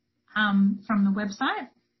from the website.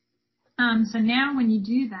 So now when you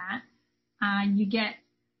do that, you get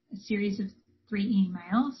a series of 3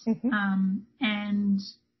 emails, and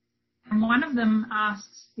one of them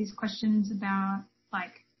asks these questions about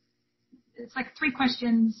it's like 3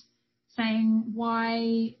 questions saying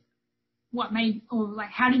why, what made, or like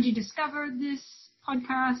how did you discover this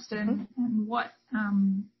podcast, and what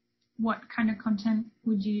kind of content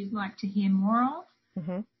would you like to hear more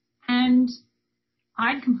of? And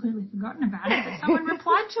I'd completely forgotten about it, but someone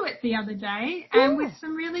replied to it the other day and with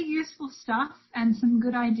some really useful stuff and some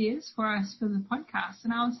good ideas for us for the podcast.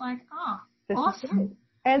 And I was like, this awesome.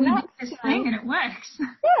 And we that's did this thing and it works.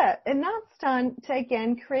 Yeah, and that's done to,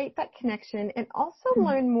 again, create that connection and also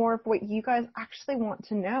learn more of what you guys actually want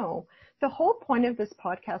to know. The whole point of this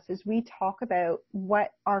podcast is we talk about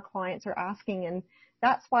what our clients are asking, and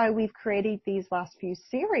that's why we've created these last few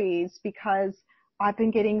series, because I've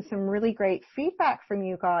been getting some really great feedback from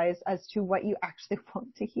you guys as to what you actually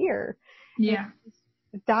want to hear. Yeah.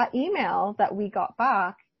 And that email that we got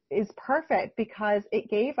back is perfect because it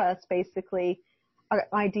gave us basically an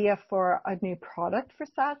idea for a new product for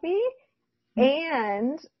Savvy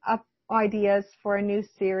and ideas for a new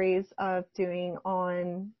series of doing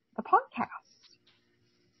on the podcast.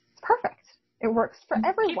 It's perfect. It works for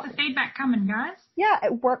everyone. Keep the feedback coming, guys. Yeah,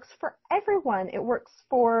 it works for everyone. It works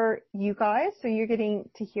for you guys, so you're getting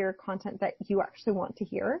to hear content that you actually want to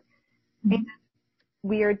hear. And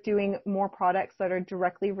we are doing more products that are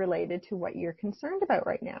directly related to what you're concerned about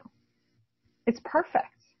right now. It's perfect.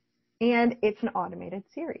 And it's an automated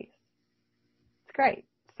series. It's great.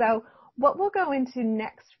 So what we'll go into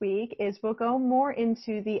next week is we'll go more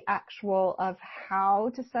into the actual of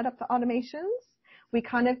how to set up the automations. We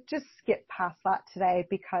kind of just skip past that today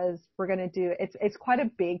because we're going to do, it's quite a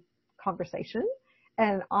big conversation.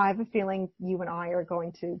 And I have a feeling you and I are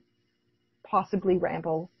going to possibly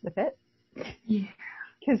ramble with it. Yeah.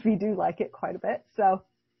 Because we do like it quite a bit. So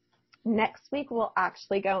next week, we'll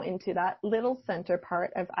actually go into that little center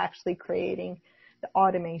part of actually creating the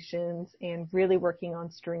automations and really working on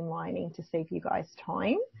streamlining to save you guys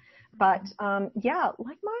time. But yeah,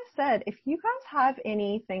 like Maia said, if you guys have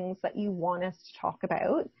any things that you want us to talk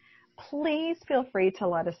about, please feel free to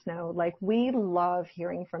let us know. Like, we love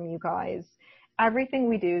hearing from you guys. Everything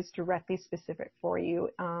we do is directly specific for you.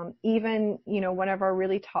 Even, one of our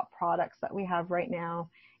really top products that we have right now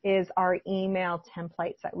is our email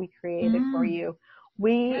templates that we created for you.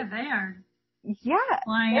 Yeah, they are. Yeah.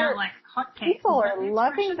 Flying out like hotcakes. People are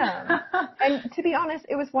loving them. And to be honest,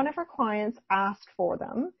 it was one of our clients asked for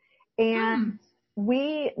them. And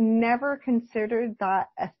we never considered that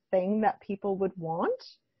a thing that people would want.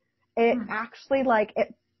 It actually,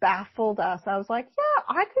 it baffled us. I was like, yeah,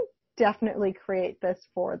 I could definitely create this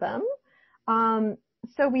for them.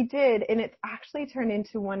 So we did, and it's actually turned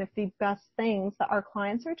into one of the best things that our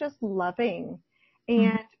clients are just loving.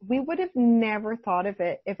 And we would have never thought of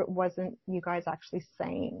it if it wasn't you guys actually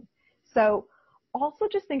saying. So also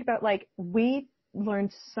just think about, like, we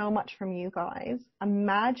learned so much from you guys.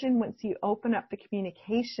 Imagine once you open up the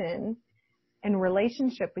communication and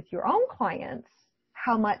relationship with your own clients,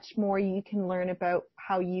 how much more you can learn about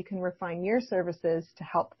how you can refine your services to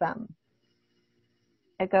help them.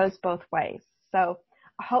 It goes both ways. So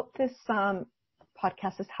I hope this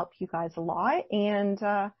podcast has helped you guys a lot. And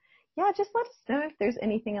just let us know if there's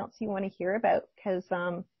anything else you want to hear about, because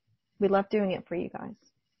we love doing it for you guys.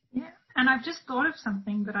 Yeah, and I've just thought of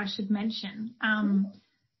something that I should mention.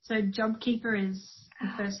 So JobKeeper the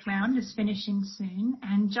first round is finishing soon,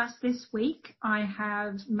 and just this week I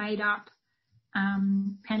have made up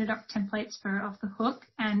PandaDoc templates for Off the Hook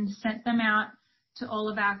and sent them out to all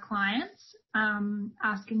of our clients,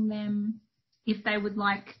 asking them if they would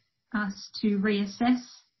like us to reassess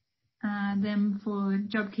them for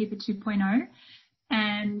JobKeeper 2.0,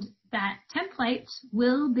 and that template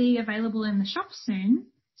will be available in the shop soon,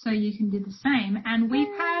 so you can do the same. And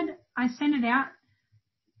I sent it out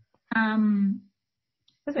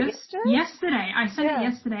Was it yesterday? I sent it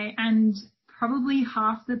yesterday, and probably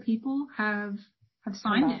half the people have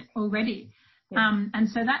signed it already. Yeah. And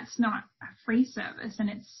so that's not a free service, and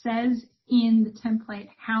it says in the template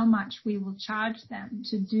how much we will charge them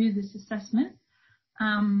to do this assessment.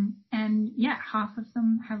 And half of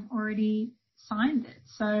them have already signed it.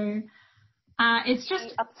 So it's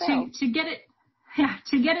just to get it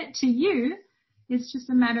to you. It's just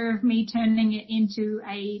a matter of me turning it into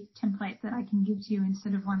a template that I can give to you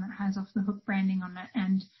instead of one that has Off the Hook branding on it,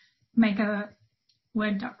 and make a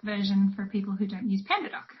Word doc version for people who don't use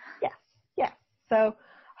PandaDoc. Yes. So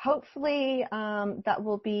hopefully that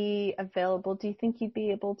will be available. Do you think you'd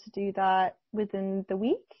be able to do that within the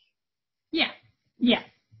week? Yeah.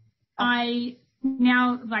 I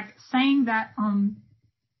now, saying that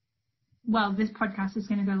this podcast is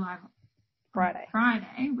going to go live Friday,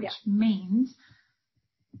 which means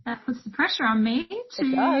that puts the pressure on me to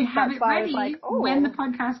have it ready when the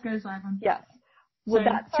podcast goes live on Friday. Yes. Well,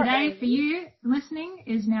 so today for you listening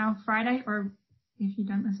is now Friday, or if you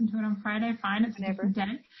don't listen to it on Friday, fine, it's a different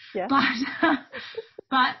day. Yeah.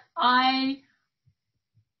 But I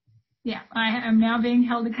am now being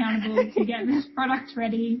held accountable to get this product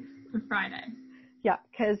ready for Friday. Yeah,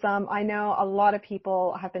 because I know a lot of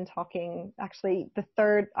people have been talking. Actually,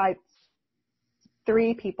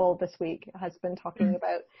 three people this week has been talking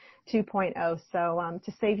about 2.0. So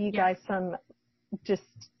to save you guys some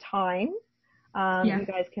just time, you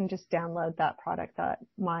guys can just download that product that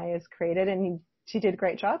Maia has created, and she did a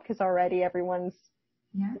great job because already everyone's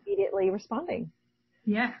immediately responding.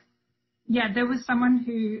 Yeah. Yeah, there was someone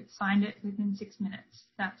who signed it within 6 minutes.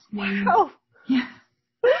 That's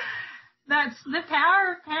That's the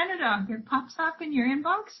power of PandaDoc. It pops up in your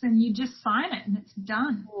inbox and you just sign it and it's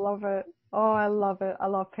done. Love it. Oh, I love it. I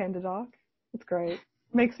love PandaDoc. It's great.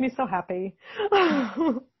 Makes me so happy.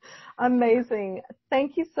 Amazing.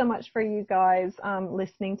 Thank you so much for you guys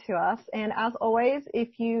listening to us. And as always,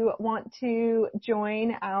 if you want to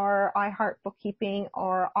join our iHeart Bookkeeping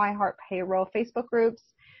or iHeart Payroll Facebook groups,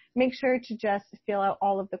 make sure to just fill out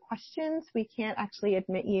all of the questions. We can't actually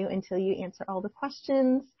admit you until you answer all the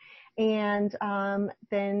questions. And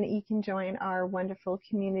then you can join our wonderful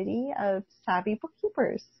community of savvy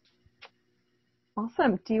bookkeepers.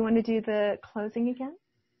 Awesome. Do you want to do the closing again?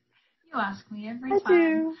 You ask me every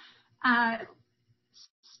time. I do.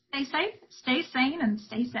 Stay safe, stay sane, and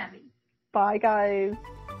stay savvy. Bye, guys.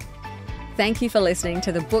 Thank you for listening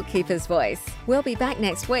to The Bookkeeper's Voice. We'll be back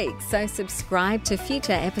next week, so subscribe to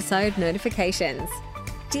future episode notifications.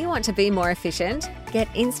 Do you want to be more efficient? Get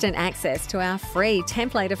instant access to our free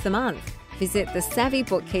template of the month. Visit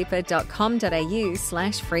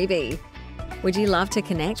thesavvybookkeeper.com.au/freebie. Would you love to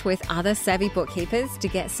connect with other savvy bookkeepers to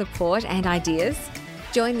get support and ideas?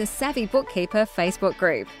 Join the Savvy Bookkeeper Facebook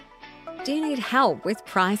group. Do you need help with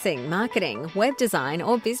pricing, marketing, web design,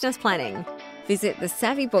 or business planning? Visit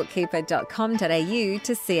thesavvybookkeeper.com.au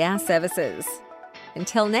to see our services.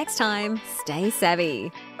 Until next time, stay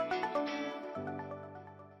savvy.